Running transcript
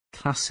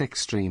classic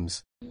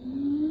streams.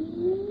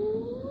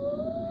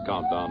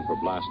 Countdown for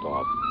blast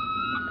off.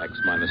 X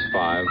minus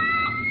 5,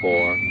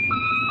 4,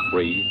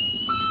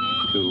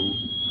 3, 2,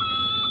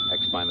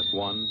 X minus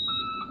 1,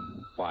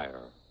 fire.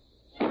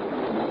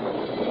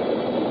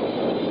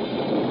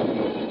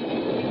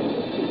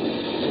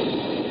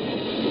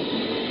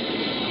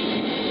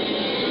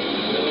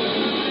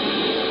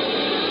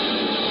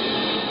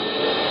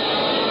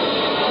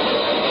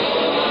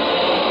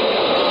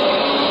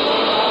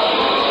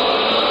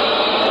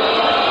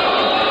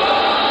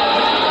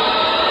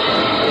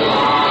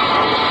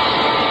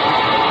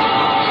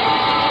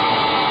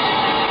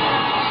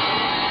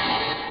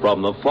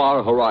 From the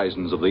far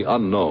horizons of the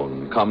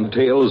unknown come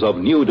tales of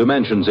new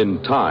dimensions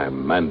in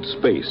time and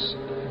space.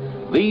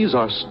 These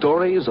are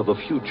stories of the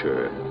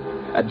future,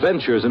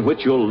 adventures in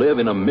which you'll live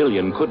in a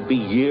million, could be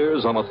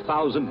years, on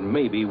 1,000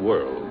 maybe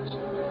worlds.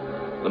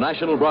 The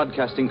National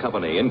Broadcasting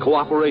Company, in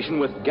cooperation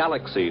with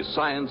Galaxy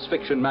Science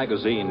Fiction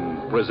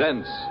Magazine,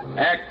 presents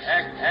X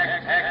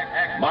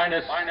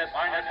minus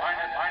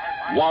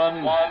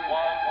 1.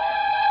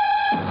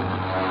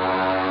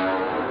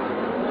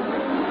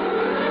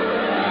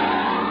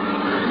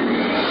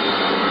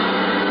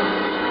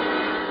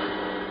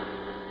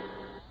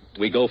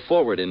 We go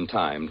forward in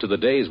time to the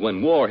days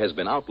when war has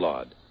been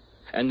outlawed,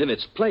 and in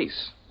its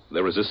place,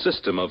 there is a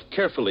system of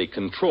carefully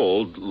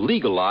controlled,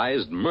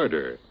 legalized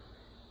murder.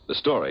 The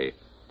story,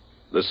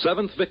 The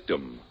Seventh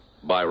Victim,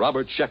 by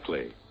Robert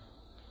Sheckley.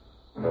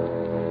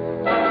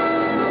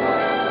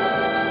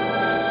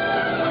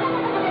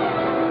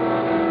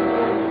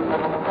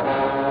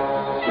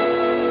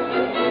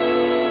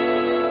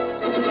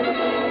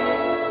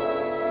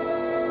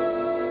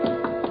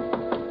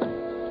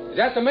 Is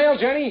that the mail,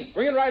 Jenny?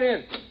 Bring it right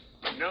in.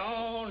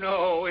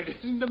 No, it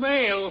isn't the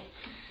mail.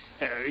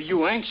 Are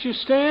you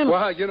anxious, Stan?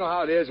 Well, you know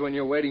how it is when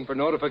you're waiting for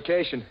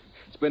notification.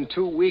 It's been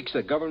 2 weeks.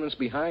 The government's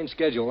behind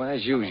schedule,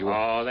 as usual.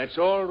 Oh, that's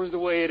always the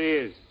way it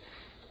is.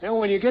 Now,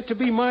 when you get to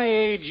be my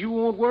age, you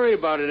won't worry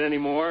about it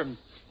anymore.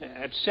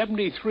 At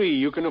 73,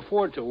 you can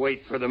afford to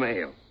wait for the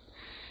mail.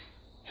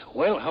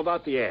 Well, how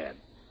about the ad?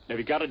 Have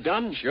you got it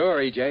done?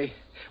 Sure, E.J.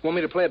 Want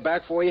me to play it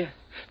back for you?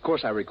 Of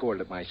course, I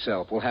recorded it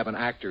myself. We'll have an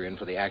actor in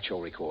for the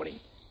actual recording.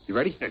 You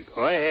ready?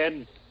 Go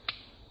ahead.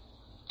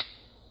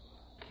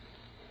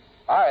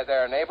 Hi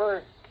there,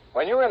 neighbor.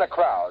 When you're in a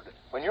crowd,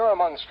 when you're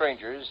among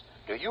strangers,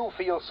 do you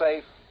feel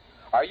safe?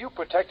 Are you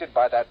protected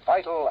by that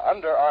vital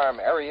underarm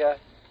area?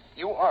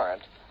 You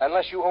aren't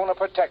unless you own a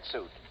Protect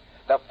suit.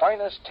 The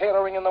finest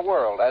tailoring in the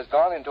world has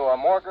gone into a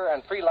Morger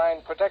and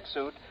Freeline Protect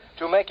suit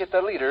to make it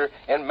the leader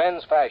in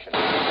men's fashion.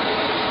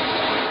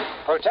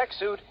 Protect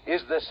suit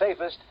is the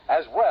safest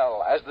as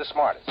well as the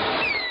smartest.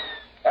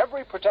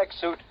 Every Protect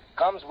suit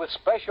comes with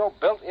special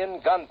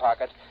built-in gun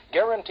pocket,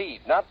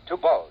 guaranteed not to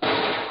bulge.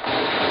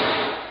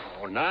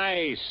 Oh,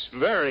 nice.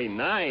 Very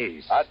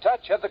nice. A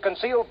touch of the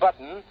concealed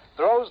button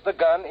throws the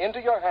gun into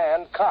your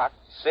hand, cocked,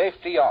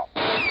 safety off.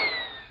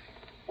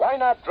 Why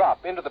not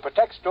drop into the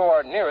Protect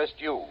store nearest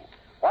you?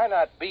 Why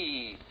not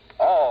be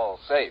all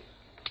safe?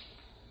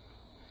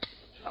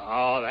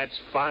 Oh, that's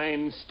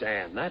fine,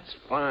 Stan. That's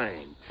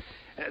fine.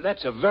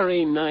 That's a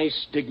very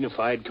nice,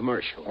 dignified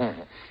commercial.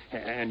 Mm-hmm.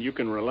 And you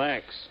can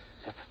relax.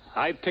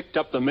 I picked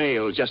up the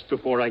mail just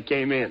before I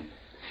came in.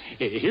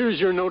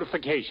 Here's your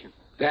notification.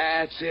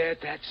 That's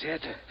it.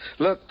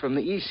 Look, from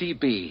the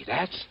ECB.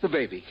 That's the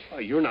baby. Oh,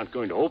 you're not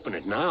going to open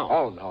it now.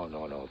 Oh, no,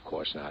 of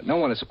course not. No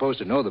one is supposed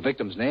to know the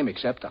victim's name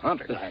except the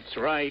hunter. That's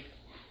right.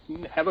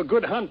 Have a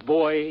good hunt,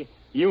 boy.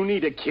 You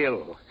need a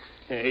kill.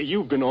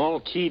 You've been all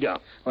keyed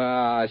up.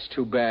 Well, it's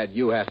too bad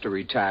you have to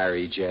retire,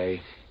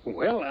 E.J.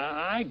 Well,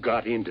 I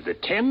got into the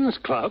Tens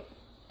Club.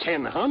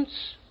 10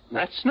 hunts.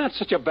 That's not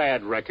such a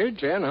bad record.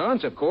 10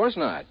 hunts? Of course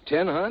not.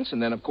 10 hunts,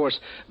 and then, of course,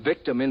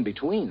 victim in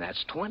between.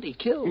 That's 20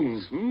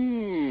 kills.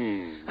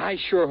 Mm-hmm. I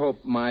sure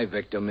hope my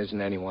victim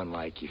isn't anyone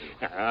like you.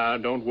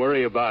 Don't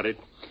worry about it.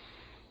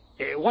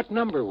 What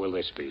number will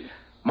this be?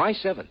 My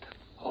 7th.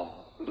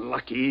 Oh,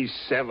 lucky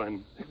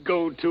 7.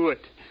 Go to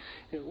it.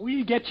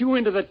 We'll get you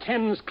into the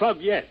Tens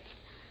Club yet.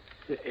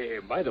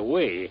 By the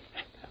way,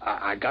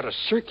 I got a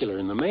circular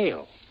in the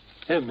mail.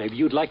 Maybe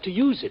you'd like to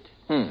use it.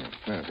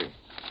 Okay.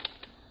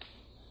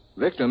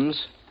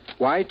 Victims,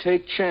 why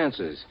take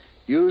chances?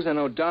 Use an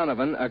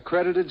O'Donovan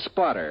accredited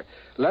spotter.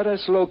 Let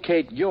us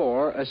locate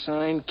your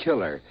assigned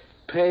killer.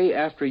 Pay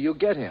after you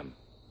get him.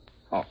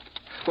 Oh,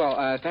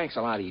 well, thanks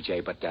a lot, E.J.,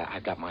 but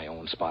I've got my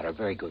own spotter.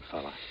 Very good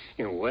fella.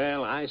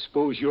 Well, I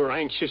suppose you're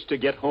anxious to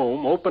get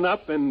home, open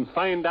up, and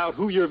find out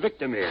who your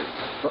victim is.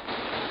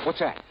 What's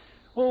that?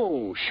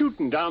 Oh,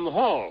 shooting down the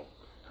hall.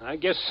 I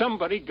guess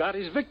somebody got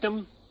his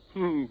victim.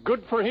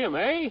 Good for him,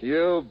 eh?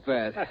 You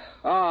bet.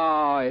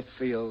 Oh, it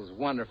feels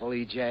wonderful,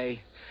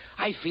 E.J.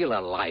 I feel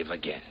alive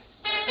again.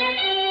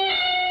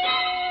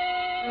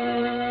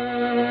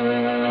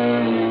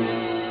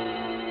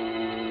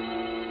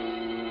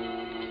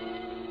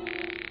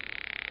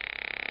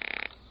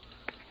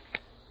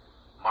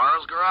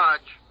 Morrow's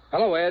Garage.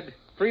 Hello, Ed.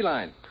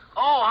 Freeline.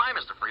 Oh, hi,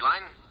 Mr.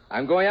 Freeline.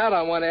 I'm going out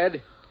on one,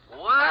 Ed.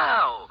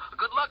 Wow.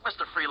 Good luck,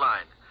 Mr.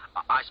 Freeline.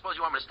 I suppose suppose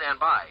you want me to stand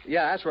by.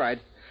 Yeah, that's right.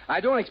 I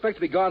don't expect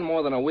to be gone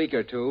more than a week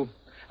or two.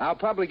 I'll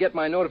probably get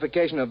my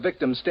notification of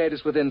victim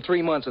status within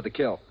 3 months of the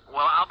kill.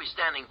 Well, I'll be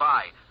standing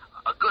by.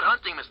 Good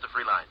hunting, Mr.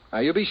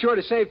 Freeline. You'll be sure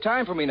to save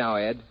time for me now,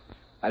 Ed.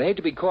 I'd hate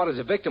to be caught as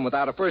a victim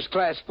without a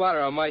first-class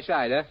spotter on my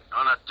side, huh?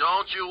 Oh, now,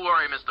 don't you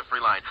worry, Mr.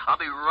 Freeline. I'll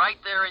be right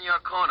there in your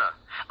corner.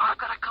 I've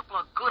got a couple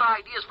of good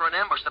ideas for an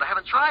ambush that I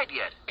haven't tried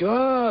yet.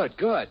 Good,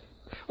 good.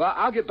 Well,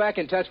 I'll get back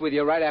in touch with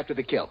you right after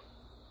the kill.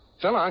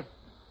 So long.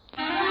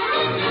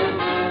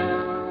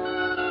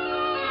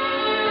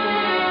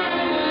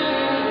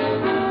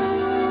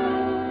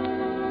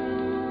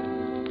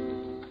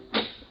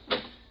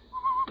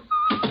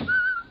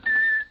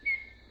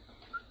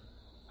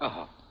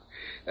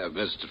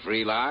 Mr.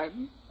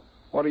 Freeline?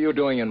 What are you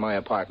doing in my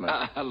apartment?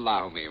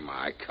 Allow me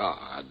my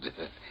card.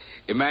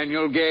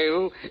 Emmanuel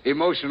Gale,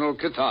 Emotional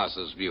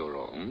Catharsis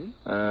Bureau.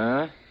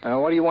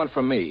 What do you want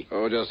from me?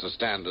 Oh, just a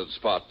standard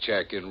spot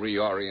check in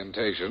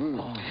reorientation.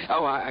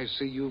 Oh, I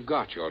see you've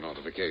got your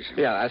notification.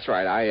 Yeah, that's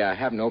right. I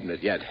haven't opened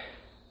it yet.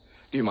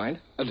 Do you mind?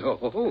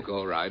 No,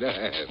 go right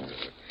ahead.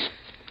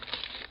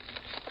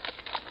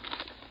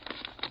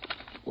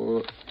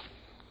 Well,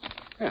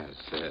 yes.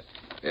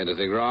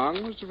 Anything wrong,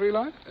 Mr.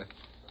 Freeline?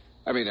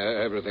 I mean,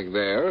 everything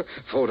there.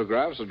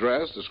 Photographs,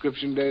 address,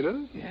 description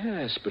data.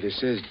 Yes, but it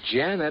says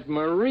Janet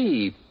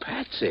Marie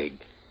Patzig.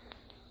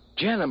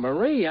 Janet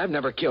Marie? I've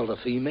never killed a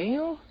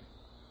female.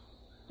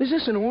 Is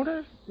this in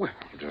order? Well,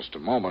 just a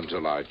moment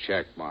till I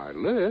check my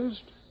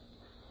list.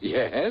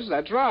 Yes,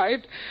 that's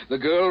right. The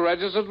girl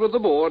registered with the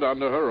board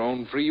under her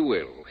own free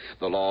will.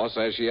 The law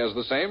says she has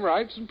the same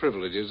rights and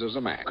privileges as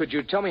a man. Could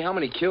you tell me how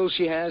many kills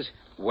she has?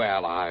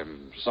 Well,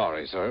 I'm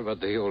sorry, sir, but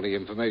the only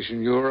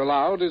information you're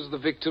allowed is the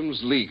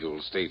victim's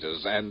legal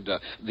status and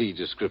the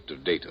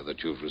descriptive data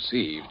that you've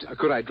received.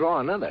 Could I draw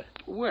another?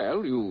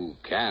 Well, you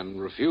can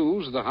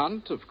refuse the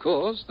hunt, of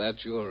course.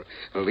 That's your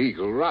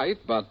legal right,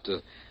 but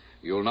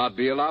you'll not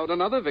be allowed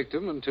another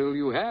victim until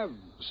you have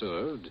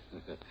served.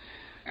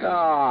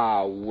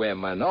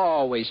 Women,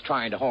 always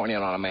trying to horn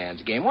in on a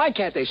man's game. Why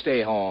can't they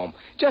stay home?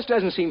 Just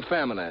doesn't seem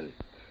feminine.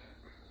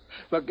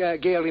 Look, Gail,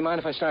 do you mind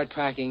if I start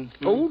packing?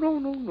 Oh,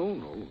 no.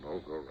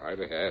 Go right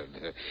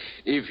ahead.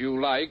 If you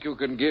like, you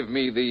can give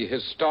me the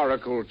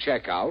historical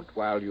checkout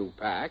while you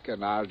pack,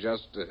 and I'll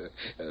just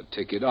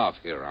tick it off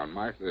here on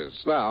my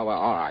list. Well,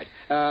 all right.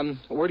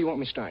 Where do you want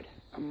me to start?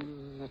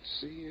 Let's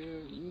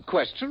see.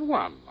 Question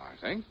 1,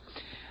 I think.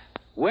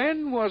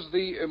 When was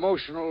the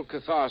Emotional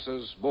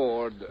Catharsis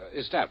Board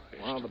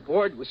established? Well, the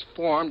board was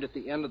formed at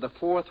the end of the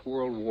Fourth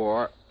World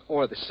War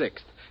or the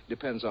Sixth.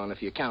 Depends on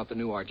if you count the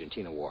new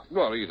Argentina War.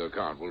 Well, either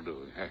count will do.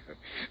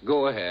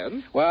 Go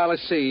ahead. Well,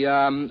 let's see.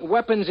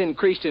 Weapons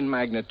increased in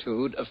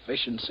magnitude,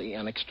 efficiency,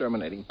 and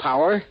exterminating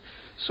power.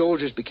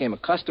 Soldiers became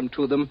accustomed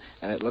to them,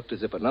 and it looked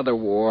as if another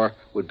war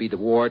would be the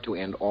war to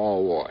end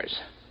all wars.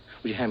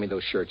 Would you hand me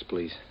those shirts,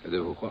 please?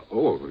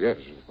 Oh, yes,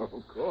 of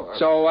course.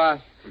 So,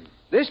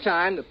 this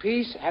time, the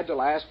peace had to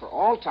last for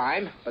all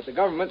time, but the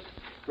government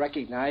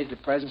recognized the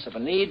presence of a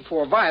need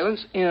for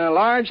violence in a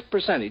large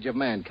percentage of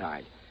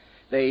mankind.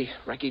 They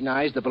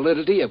recognized the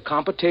validity of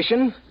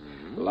competition,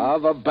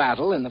 love of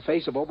battle in the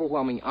face of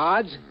overwhelming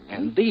odds,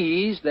 and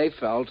these, they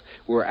felt,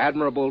 were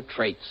admirable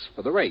traits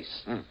for the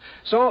race.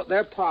 So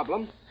their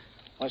problem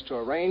was to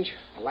arrange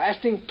a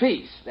lasting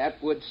peace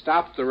that would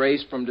stop the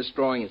race from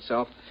destroying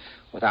itself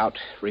without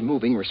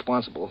removing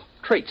responsible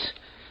traits.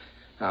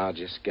 I'll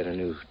just get a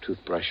new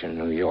toothbrush in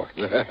New York.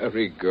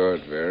 Very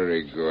good,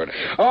 very good.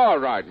 All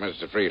right,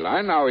 Mr.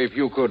 Freeline. Now, if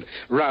you could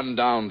run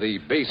down the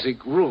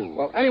basic rule.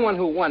 Well, anyone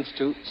who wants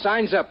to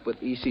signs up with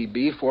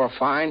ECB for a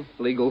fine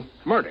legal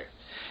murder.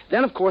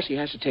 Then, of course, he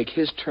has to take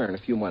his turn a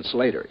few months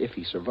later, if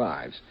he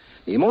survives.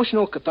 The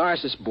Emotional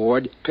Catharsis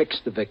Board picks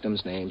the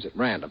victims' names at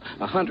random.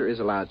 A hunter is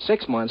allowed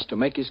 6 months to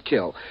make his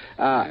kill.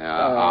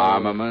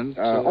 Armament?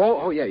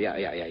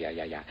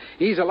 Yeah.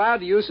 He's allowed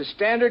to use a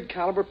standard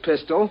caliber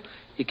pistol.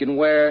 He can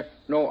wear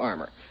no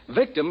armor.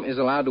 Victim is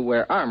allowed to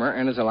wear armor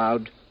and is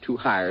allowed to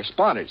hire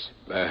spotters.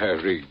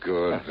 Very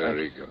good,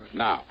 very good.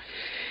 Now,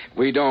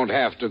 we don't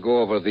have to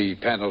go over the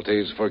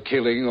penalties for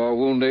killing or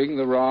wounding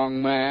the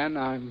wrong man.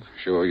 I'm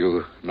sure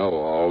you know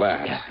all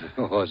that. Yeah.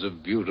 Oh, it's a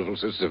beautiful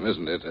system,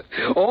 isn't it?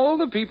 All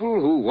the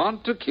people who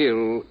want to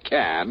kill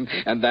can,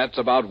 and that's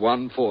about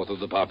 1/4 of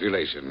the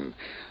population.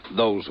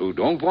 Those who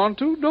don't want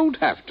to don't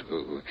have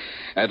to.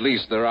 At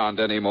least there aren't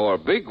any more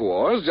big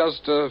wars,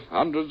 just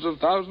hundreds of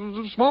thousands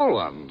of small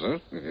ones. Huh?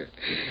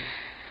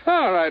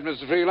 All right,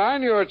 Mr.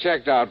 Freeline, you're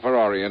checked out for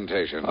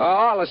orientation.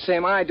 All the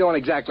same, I don't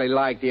exactly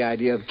like the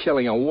idea of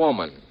killing a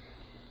woman.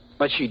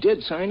 But she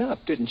did sign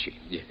up, didn't she?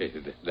 Yeah,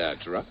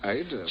 that's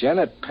right.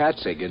 Janet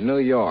Patzig in New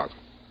York.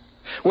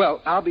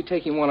 Well, I'll be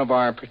taking one of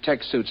our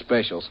Protect Suit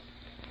specials.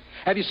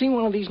 Have you seen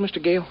one of these,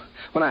 Mr. Gale?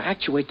 When I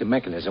actuate the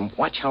mechanism,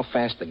 watch how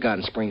fast the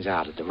gun springs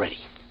out at the ready.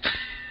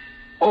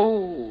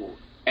 Oh,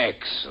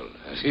 excellent.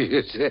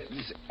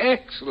 It's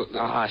excellent.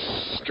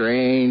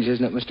 Strange,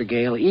 isn't it, Mr.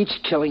 Gale? Each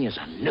killing is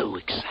a new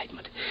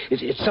excitement.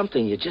 It's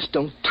something you just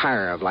don't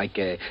tire of, like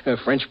a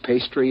French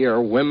pastry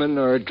or women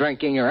or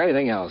drinking or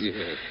anything else.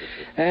 Yes.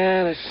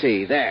 Let's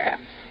see. There.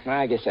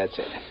 I guess that's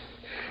it.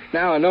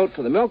 Now a note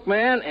for the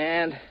milkman,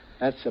 and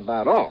that's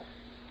about all.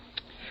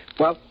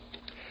 Well,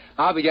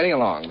 I'll be getting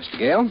along, Mr.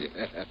 Gale.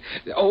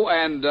 Oh,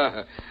 and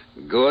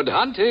good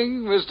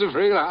hunting, Mr.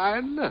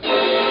 Freeline.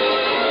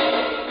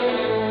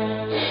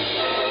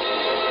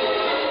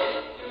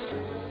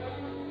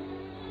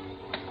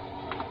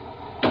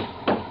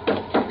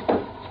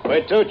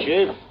 Where to,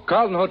 Chief?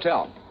 Carlton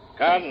Hotel.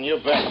 Carlton, you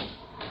bet.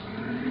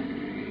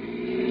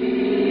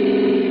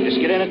 Just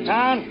get into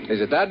town?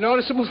 Is it that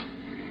noticeable?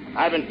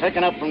 I've been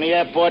picking up from the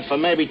airport for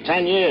maybe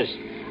 10 years.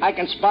 I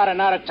can spot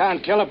an out-of-town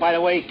killer by the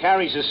way he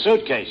carries his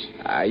suitcase.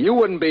 You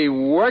wouldn't be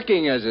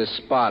working as a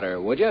spotter,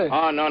 would you?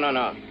 Oh, no.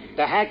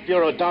 The Hack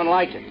Bureau don't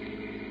like it.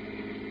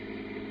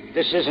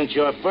 This isn't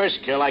your first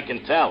kill, I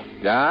can tell.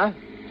 Yeah?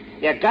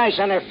 Yeah, guys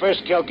on their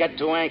first kill get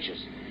too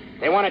anxious.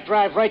 They want to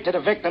drive right to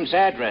the victim's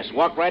address,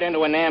 walk right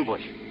into an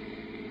ambush.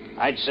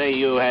 I'd say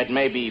you had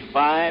maybe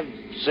 5,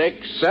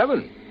 6...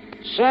 7.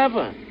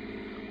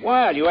 7?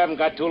 Well, you haven't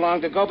got too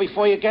long to go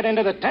before you get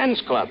into the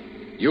Tens Club.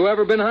 You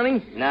ever been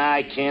hunting? Nah,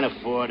 I can't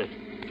afford it.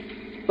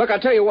 Look,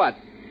 I'll tell you what.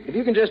 If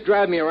you can just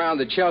drive me around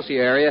the Chelsea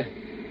area,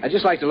 I'd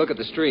just like to look at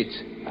the streets.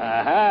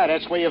 Aha,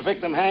 that's where your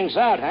victim hangs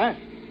out, huh?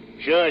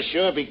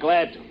 Sure, be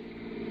glad to.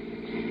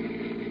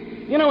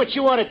 You know what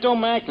you ought to do,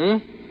 Mac?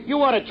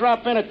 You ought to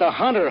drop in at the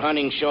Hunter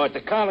hunting show at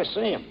the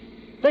Coliseum.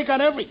 They got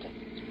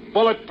everything.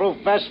 Bulletproof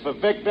vests for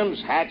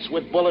victims, hats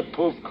with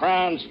bulletproof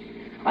crowns.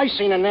 I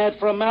seen an ad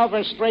for a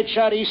Malvern straight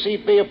shot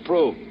ECB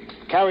approved.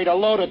 Carried a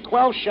load of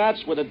 12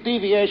 shots with a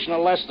deviation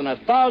of less than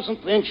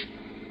 1,000th inch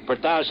per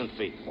 1,000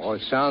 feet. Oh,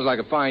 it sounds like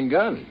a fine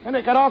gun. And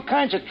they got all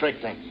kinds of trick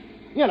things.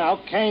 You know,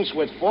 canes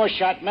with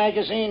 4-shot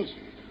magazines,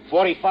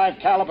 45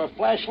 caliber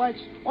flashlights,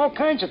 all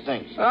kinds of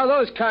things. Oh,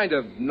 those kind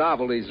of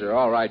novelties are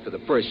all right for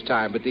the first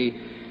time, but the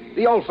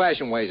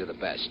old-fashioned ways are the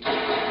best.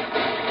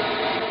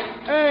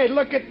 Hey,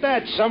 look at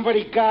that.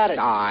 Somebody got it.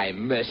 I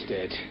missed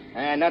it.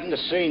 Nothing to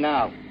see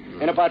now.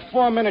 In about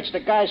 4 minutes, the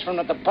guys from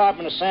the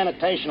Department of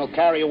Sanitation will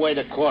carry away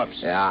the corpse.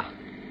 Yeah?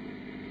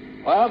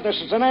 Well,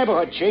 this is the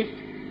neighborhood, Chief.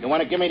 You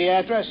want to give me the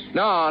address?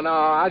 No,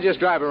 I'll just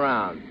drive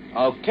around.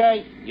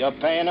 Okay, you're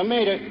paying a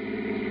meter.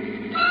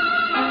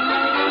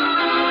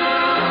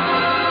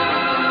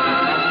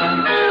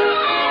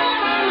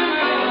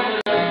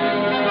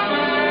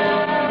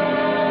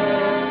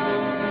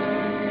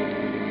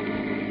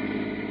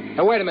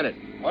 Now, wait a minute.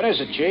 What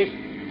is it, Chief?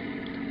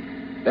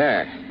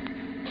 There.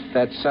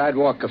 That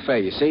sidewalk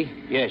cafe, you see?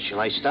 Yeah, shall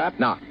I stop?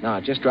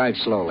 No, just drive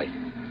slowly.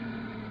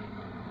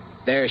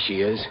 There she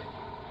is.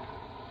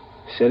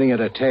 Sitting at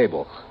a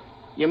table.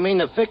 You mean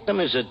the victim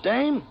is a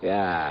dame?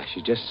 Yeah,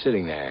 she's just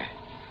sitting there.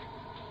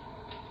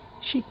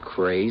 She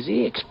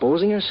crazy,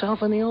 exposing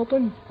herself in the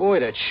open?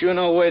 Boy, that's sure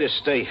no way to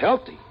stay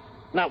healthy.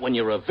 Not when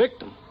you're a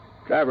victim.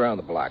 Drive around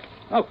the block.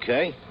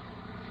 Okay.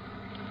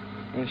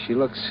 Yeah, she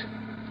looks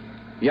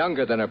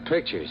younger than her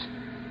pictures.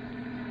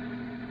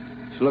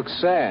 She looks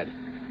sad.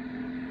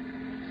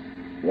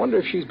 Wonder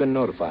if she's been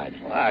notified.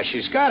 Well,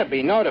 she's got to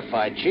be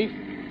notified, Chief.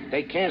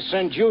 They can't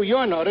send you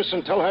your notice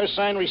until her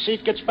signed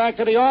receipt gets back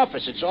to the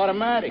office. It's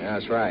automatic.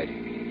 That's right.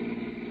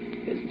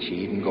 Isn't she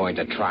even going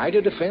to try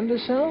to defend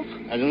herself?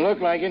 Doesn't look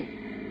like it.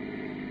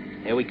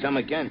 Here we come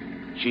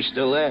again. She's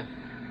still there.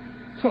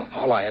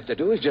 All I have to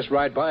do is just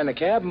ride by in a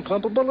cab and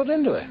pump a bullet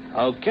into her.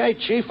 Okay,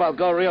 Chief, I'll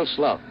go real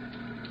slow.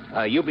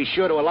 You be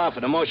sure to allow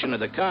for the motion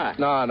of the car.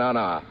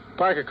 No.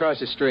 Park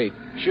across the street.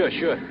 Sure.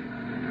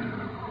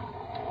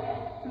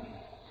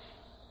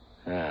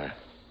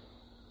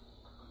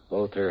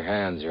 Both her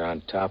hands are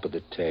on top of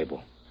the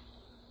table.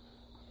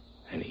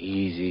 An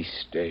easy,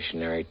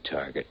 stationary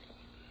target.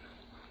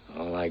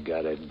 All I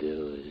gotta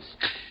do is...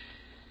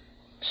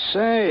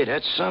 Say,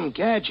 that's some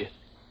gadget.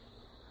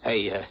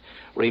 Hey,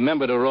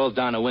 remember to roll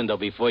down the window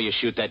before you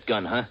shoot that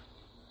gun, huh?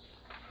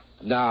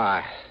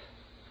 Nah,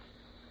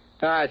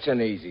 it's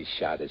an easy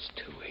shot. It's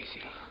too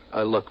easy.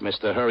 Look,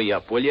 mister, hurry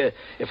up, will you?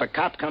 If a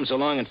cop comes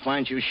along and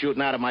finds you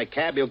shooting out of my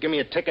cab, he'll give me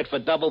a ticket for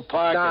double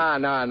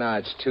parking. No,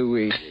 it's too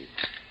easy.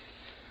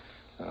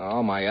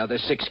 All my other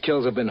 6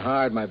 kills have been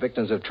hard. My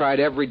victims have tried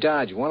every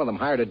dodge. One of them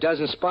hired a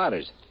dozen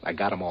spotters. I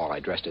got them all. I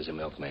dressed as a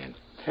milkman.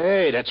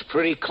 Hey, that's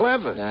pretty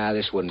clever.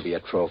 This wouldn't be a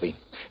trophy.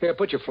 Here,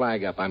 put your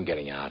flag up. I'm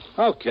getting out.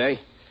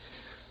 Okay.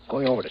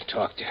 Going over to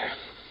talk to her.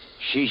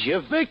 She's your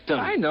victim.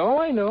 I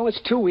know.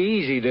 It's too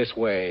easy this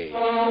way.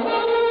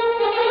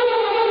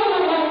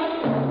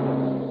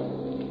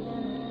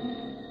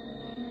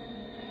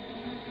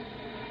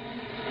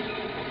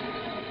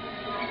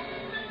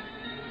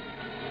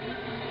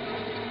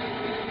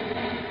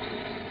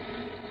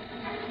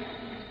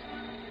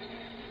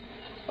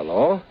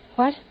 Hello?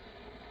 What?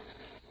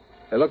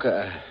 Hey, look,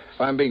 if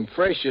I'm being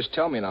fresh, just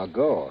tell me and I'll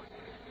go.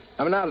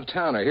 I'm an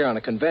out-of-towner here on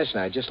a convention.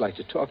 I'd just like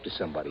to talk to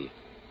somebody.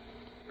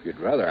 If you'd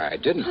rather I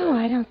didn't. Oh,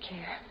 I don't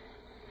care.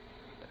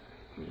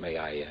 May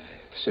I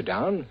sit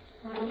down?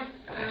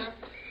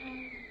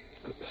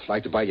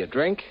 Like to buy you a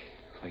drink,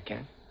 if I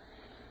can.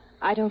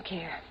 I don't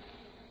care.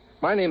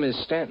 My name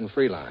is Stanton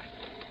Freeline.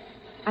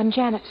 I'm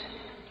Janet.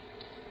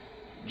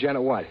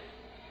 Janet what?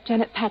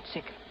 Janet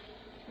Patzik.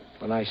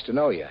 Well, nice to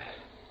know you.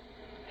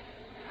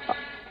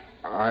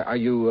 Are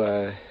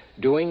you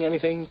doing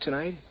anything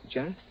tonight,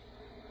 Janet?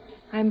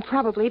 I'm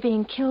probably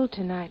being killed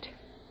tonight.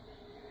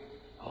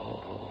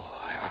 Oh,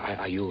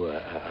 are you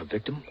a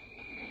victim?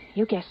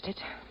 You guessed it.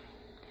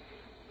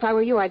 If I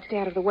were you, I'd stay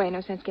out of the way.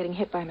 No sense getting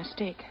hit by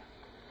mistake.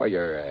 Well,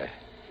 you're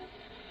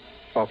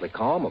awfully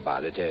calm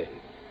about it.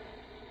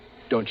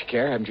 Don't you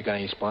care? Haven't you got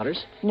any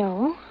spotters?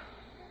 No.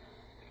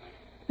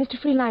 Mr.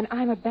 Freeline,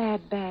 I'm a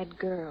bad, bad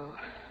girl.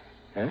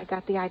 Huh? I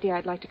got the idea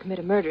I'd like to commit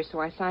a murder, so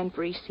I signed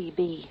for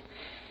ECB.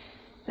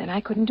 Then I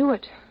couldn't do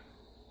it.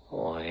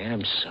 Oh, I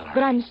am sorry.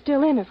 But I'm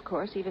still in, of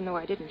course, even though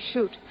I didn't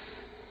shoot.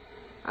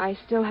 I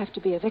still have to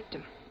be a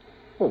victim.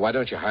 Well, why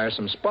don't you hire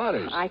some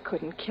spotters? I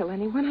couldn't kill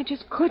anyone. I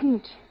just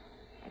couldn't.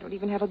 I don't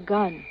even have a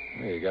gun.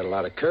 Well, you got a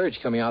lot of courage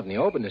coming out in the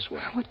open this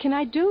way. What can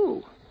I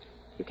do?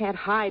 You can't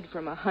hide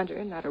from a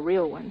hunter, not a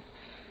real one.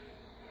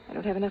 I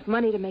don't have enough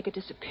money to make a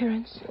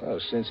disappearance. Well,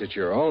 since it's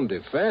your own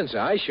defense,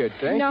 I should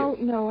think...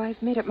 No,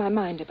 I've made up my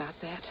mind about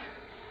that.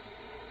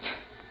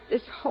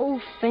 This whole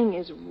thing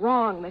is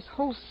wrong, this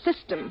whole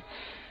system.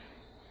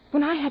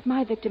 When I had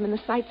my victim in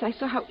the sights, I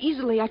saw how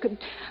easily I could...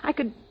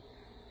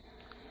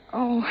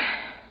 Oh,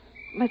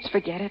 let's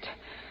forget it.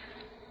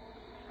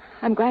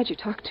 I'm glad you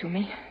talked to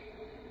me.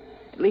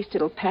 At least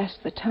it'll pass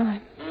the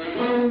time.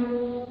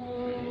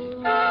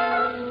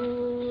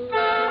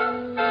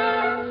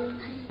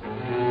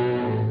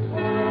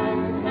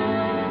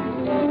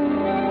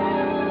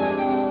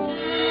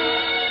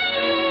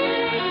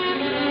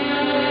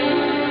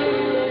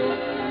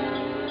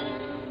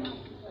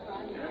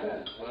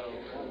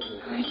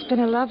 It's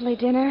been a lovely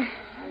dinner.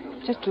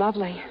 Just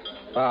lovely.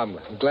 I'm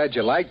glad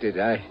you liked it.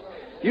 I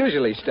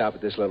usually stop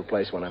at this little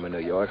place when I'm in New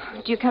York.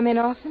 Do you come in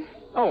often?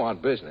 Oh, on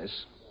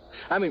business.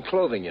 I'm in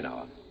clothing, you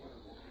know.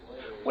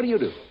 What do you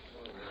do?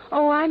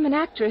 Oh, I'm an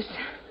actress.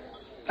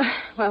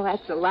 Well,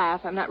 that's a laugh.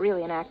 I'm not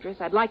really an actress.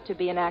 I'd like to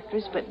be an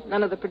actress, but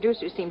none of the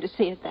producers seem to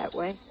see it that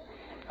way.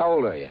 How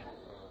old are you?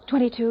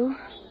 22.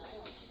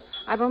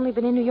 I've only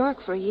been in New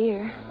York for a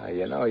year.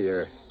 You know,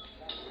 you're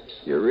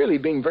really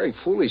being very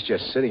foolish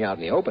just sitting out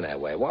in the open that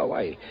way.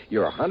 Why,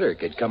 you're a hunter.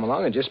 Could come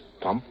along and just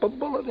pump a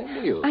bullet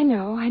into you. I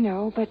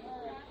know, but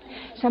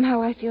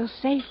somehow I feel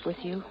safe with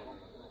you.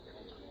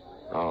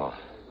 Oh.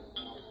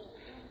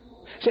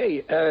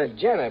 Say,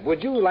 Janet,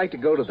 would you like to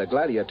go to the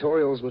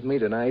gladiatorials with me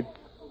tonight?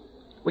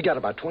 We got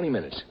about 20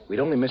 minutes. We'd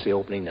only miss the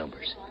opening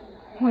numbers.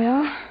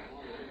 Well,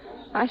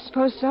 I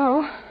suppose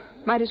so.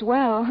 Might as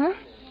well, huh?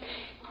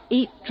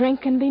 Eat,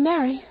 drink, and be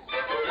merry.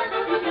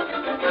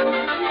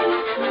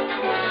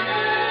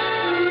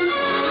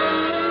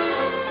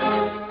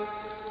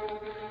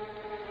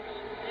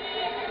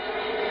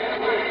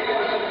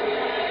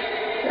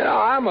 You know,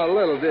 I'm a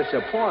little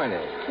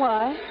disappointed.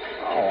 Why?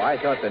 Oh, I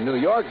thought the New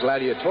York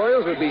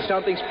gladiatorials would be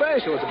something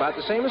special. It's about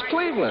the same as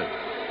Cleveland.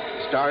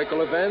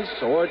 Historical events,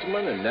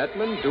 swordsmen and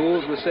netmen,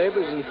 duels with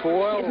sabers and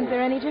foil. Isn't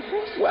there any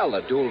difference? Well,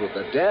 the duel to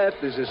the death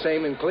is the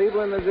same in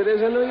Cleveland as it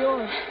is in New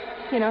York.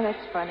 You know,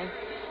 that's funny.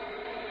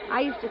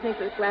 I used to think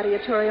that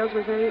gladiatorials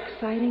were very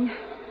exciting.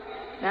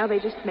 Now they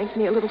just make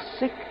me a little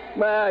sick.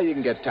 Well, you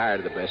can get tired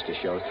of the best of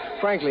shows.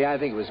 Frankly, I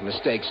think it was a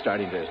mistake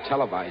starting to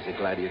televise the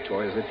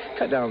gladiatorials. It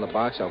cut down on the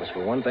box office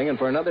for one thing, and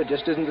for another, it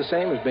just isn't the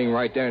same as being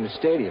right there in the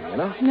stadium, you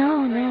know?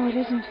 No, it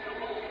isn't.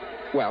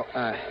 Well,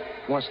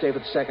 you want to stay for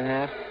the second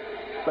half?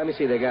 Let me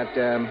see. They got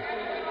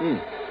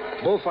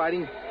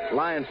bullfighting,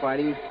 lion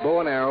fighting,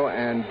 bow and arrow,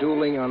 and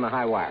dueling on the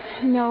high wire.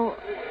 No,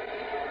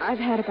 I've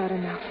had about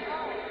enough.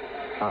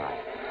 All right.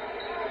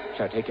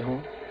 Shall I take you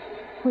home?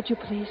 Would you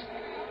please?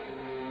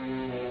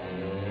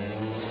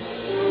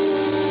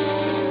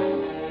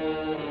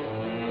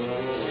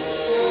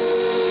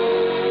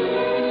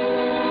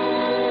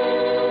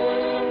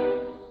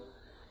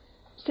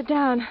 Sit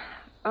down.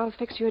 I'll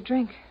fix you a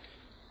drink.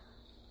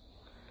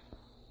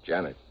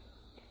 Janet.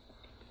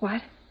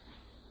 What?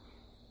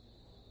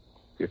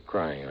 You're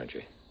crying, aren't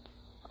you?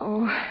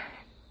 Oh,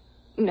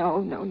 no,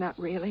 not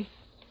really.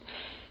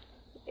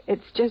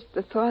 It's just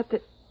the thought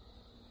that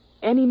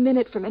any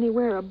minute from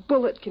anywhere a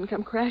bullet can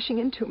come crashing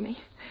into me.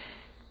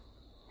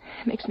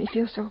 It makes me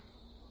feel so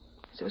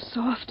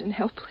soft and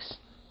helpless.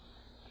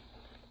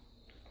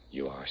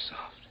 You are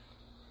soft.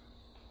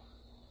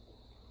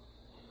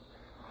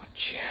 Oh,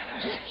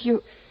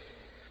 Janet.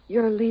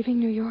 You're leaving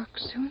New York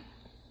soon?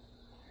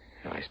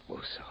 I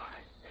suppose so.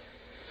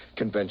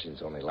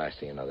 Convention's only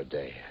lasting another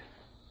day.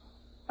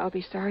 I'll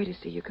be sorry to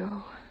see you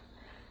go.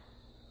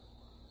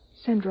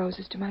 Send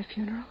roses to my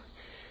funeral.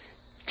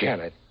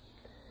 Janet.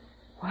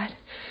 What?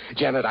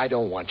 Janet, I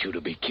don't want you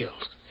to be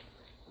killed.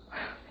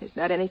 There's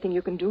not anything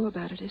you can do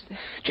about it, is there?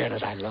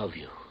 Janet, I love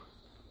you.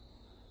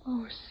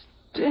 Oh,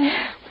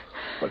 Stan.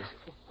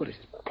 What is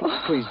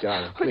it? Please,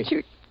 darling, please.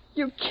 But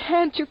you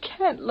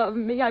can't love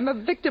me. I'm a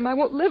victim. I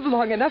won't live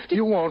long enough to...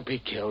 You won't be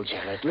killed,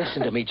 Janet.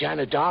 Listen to me,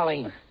 Janet,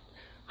 darling.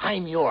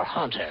 I'm your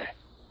hunter.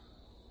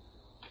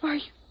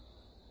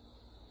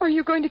 Are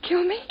you going to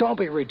kill me? Don't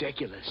be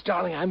ridiculous.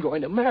 Darling, I'm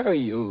going to marry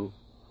you.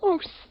 Oh,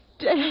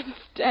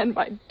 Stan,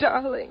 my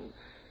darling.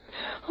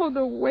 Oh,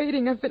 the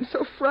waiting. I've been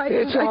so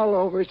frightened. It's all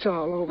over.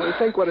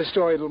 Think what a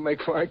story it'll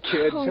make for our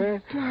kids, Oh,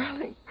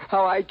 darling.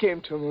 How I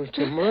came to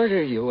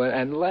murder you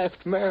and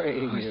left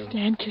marrying you.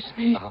 Stan, kiss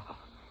me.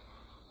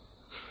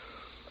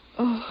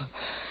 Oh,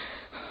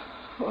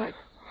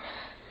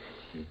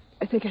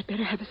 I think I'd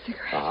better have a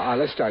cigarette.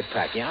 Let's start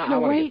packing.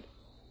 No, wait.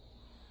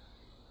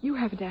 You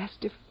haven't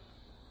asked if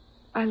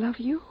I love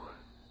you.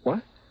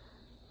 What?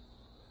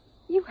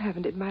 You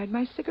haven't admired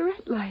my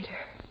cigarette lighter.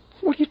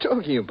 What are you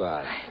talking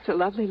about? It's a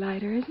lovely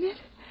lighter, isn't it?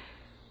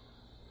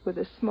 With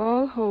a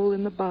small hole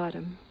in the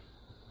bottom.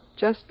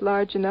 Just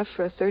large enough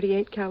for a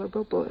 .38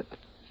 caliber bullet.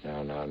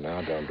 No,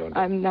 don't.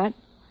 I'm not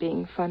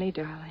being funny,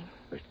 darling.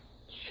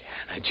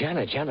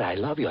 Janet, I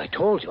love you. I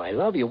told you I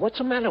love you. What's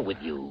the matter with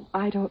you?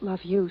 I don't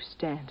love you,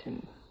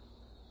 Stanton.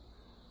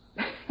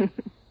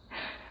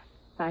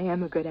 I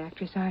am a good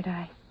actress, aren't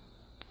I?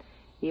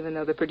 Even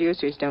though the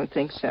producers don't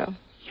think so.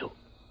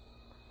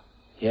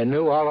 You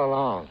knew all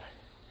along.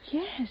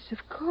 Yes, of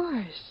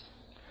course.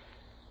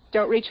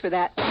 Don't reach for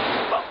that.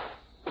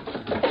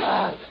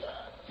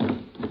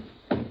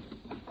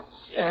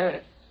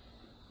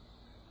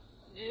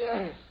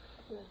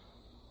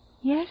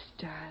 Yes,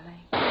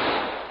 darling.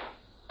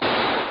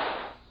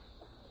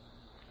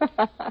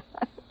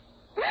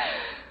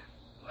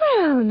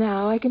 Well,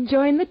 now I can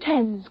join the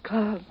Tens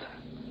Club.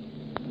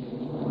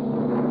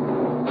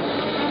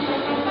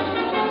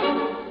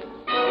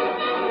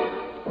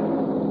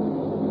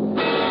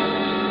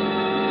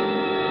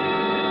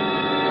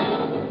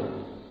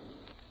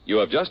 You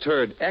have just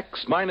heard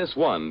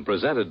X-1,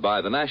 presented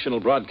by the National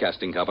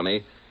Broadcasting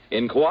Company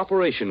in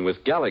cooperation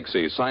with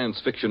Galaxy Science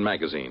Fiction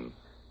Magazine.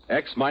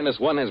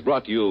 X-1 has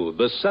brought you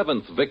The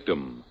Seventh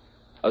Victim,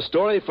 a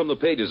story from the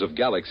pages of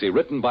Galaxy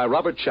written by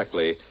Robert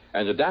Sheckley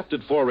and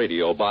adapted for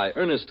radio by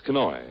Ernest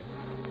Kenoy.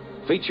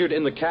 Featured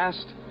in the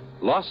cast,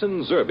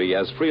 Lawson Zerbe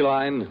as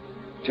Freeline,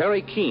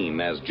 Terry Keane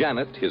as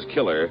Janet, his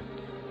killer,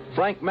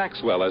 Frank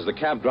Maxwell as the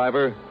cab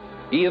driver,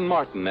 Ian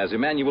Martin as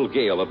Emmanuel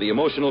Gale of the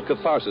Emotional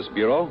Catharsis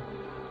Bureau,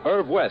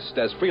 Irv West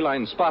as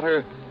Freeline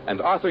Spotter,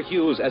 and Arthur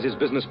Hughes as his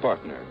business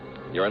partner.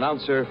 Your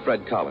announcer,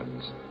 Fred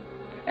Collins.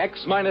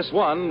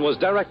 X-1 was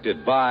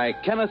directed by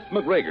Kenneth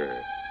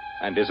McGregor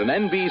and is an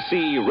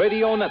NBC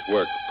Radio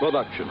Network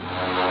production.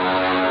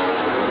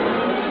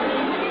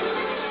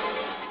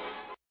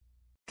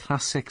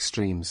 Classic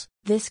Streams.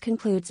 This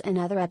concludes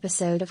another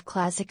episode of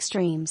Classic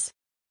Streams.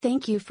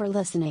 Thank you for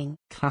listening.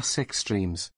 Classic Streams.